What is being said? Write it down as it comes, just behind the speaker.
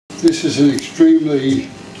This is an extremely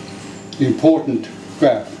important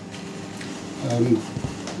graph.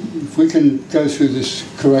 If we can go through this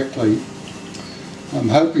correctly, I'm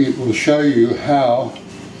hoping it will show you how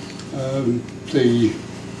the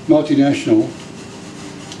multinational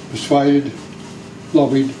persuaded,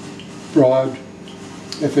 lobbied, bribed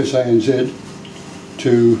FSA&Z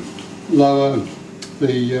to lower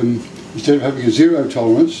the, instead of having a zero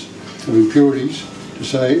tolerance of impurities, to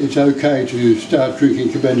say it's okay to start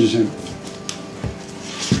drinking contention.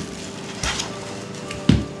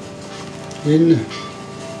 In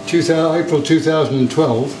April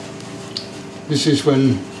 2012, this is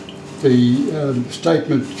when the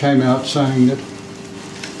statement came out saying that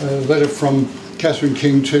a letter from Catherine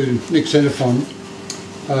King to Nick Xenophon,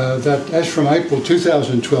 that as from April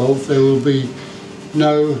 2012 there will be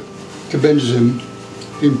no contention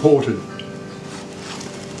imported.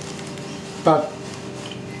 But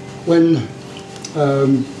when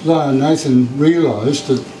Lion Nathan realised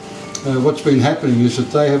that what's been happening is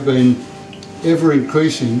that they have been ever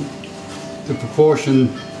increasing the proportion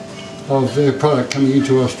of their product coming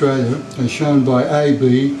into Australia, as shown by A,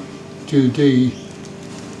 B to D,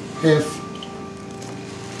 F.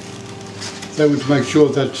 They wanted to make sure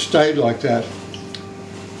that stayed like that.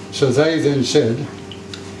 So they then said,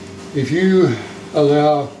 if you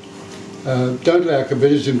allow, don't allow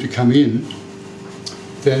contention to come in,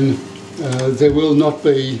 then there will not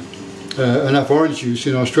be enough orange juice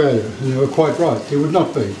in Australia. And they were quite right, there would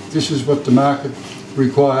not be. This is what the market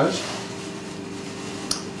requires.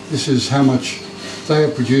 This is how much they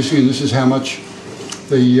are producing, and this is how much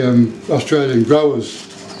the Australian growers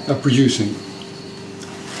are producing.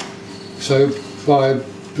 So by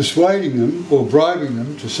persuading them or bribing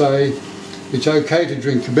them to say it's okay to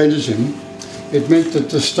drink contention, it meant that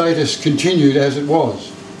the status continued as it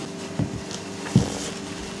was.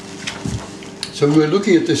 So when we're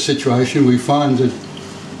looking at this situation, we find that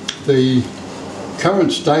the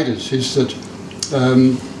current status is that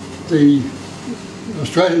the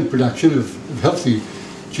Australian production of healthy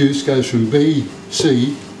juice goes from B,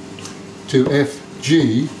 C to F,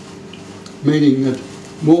 G, meaning that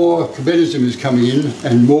more contention is coming in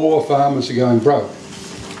and more farmers are going broke.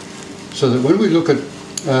 So that when we look at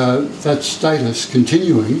that status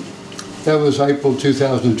continuing, that was April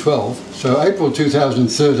 2012. So April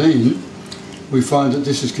 2013, we find that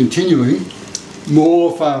this is continuing,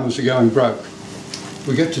 more farmers are going broke.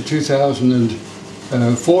 We get to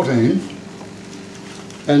 2014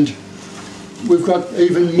 and we've got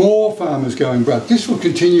even more farmers going broke. This will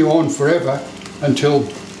continue on forever until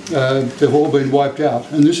they've all been wiped out.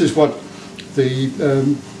 And this is what the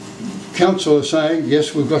council are saying.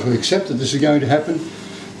 Yes, we've got to accept that this is going to happen.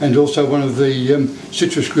 And also one of the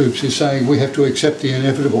citrus groups is saying we have to accept the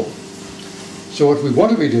inevitable. So what we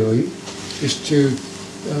want to be doing is to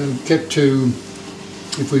get to,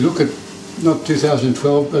 if we look at not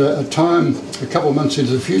 2012, but a time, a couple of months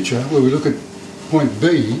into the future, where we look at point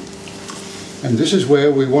B, and this is where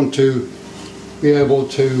we want to be able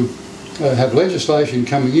to have legislation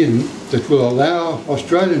coming in that will allow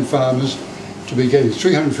Australian farmers to be getting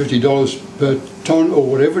 $350 per tonne or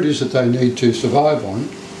whatever it is that they need to survive on.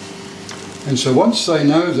 And so once they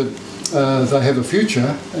know that they have a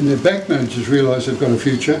future, and their bank managers realise they've got a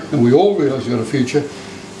future, and we all realise they've got a future,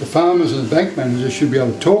 the farmers and the bank managers should be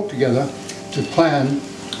able to talk together to plan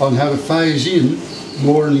on how to phase in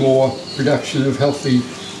more and more production of healthy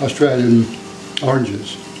Australian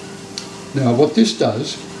oranges. Now what this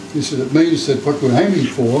does is that it means that what we're aiming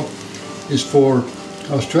for is for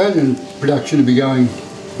Australian production to be going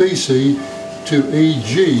BC to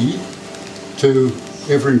EG to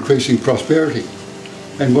ever-increasing prosperity.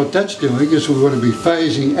 And what that's doing is we want to be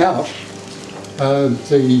phasing out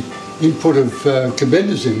the input of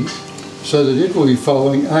contention so that it will be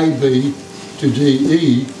following AB to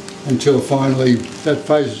DE until finally that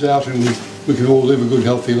phases out and we can all live a good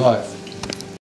healthy life.